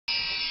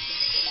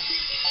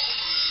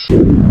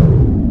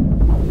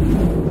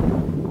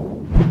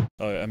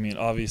I mean,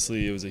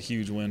 obviously it was a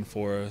huge win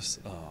for us.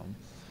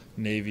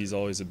 Navy's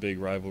always a big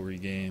rivalry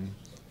game,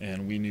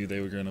 and we knew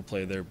they were going to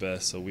play their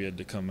best, so we had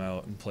to come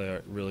out and play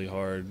really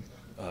hard,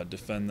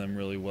 defend them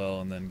really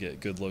well, and then get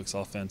good looks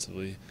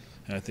offensively.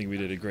 And I think we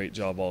did a great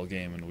job all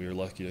game, and we were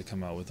lucky to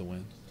come out with a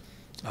win.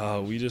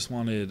 We just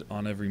wanted,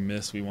 on every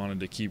miss, we wanted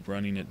to keep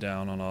running it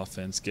down on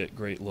offense, get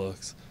great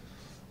looks,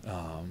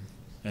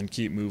 and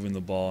keep moving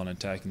the ball and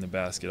attacking the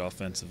basket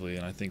offensively,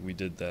 and I think we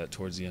did that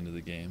towards the end of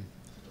the game.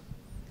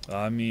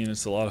 I mean,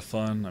 it's a lot of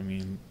fun. I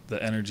mean,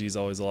 the energy is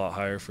always a lot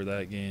higher for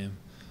that game.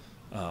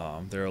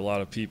 There are a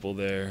lot of people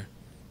there,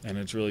 and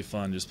it's really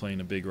fun just playing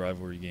a big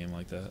rivalry game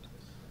like that.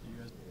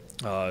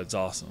 It's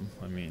awesome.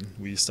 I mean,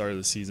 we started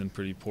the season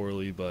pretty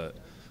poorly, but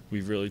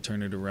we've really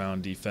turned it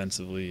around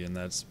defensively, and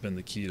that's been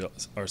the key to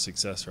our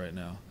success right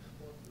now.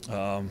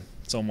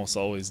 It's almost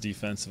always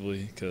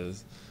defensively,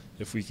 because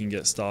if we can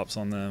get stops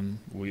on them,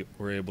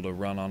 we're able to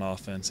run on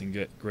offense and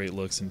get great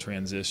looks in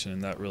transition,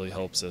 and that really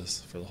helps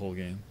us for the whole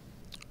game.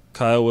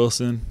 Kyle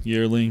Wilson,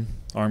 yearling,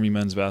 Army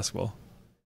men's basketball.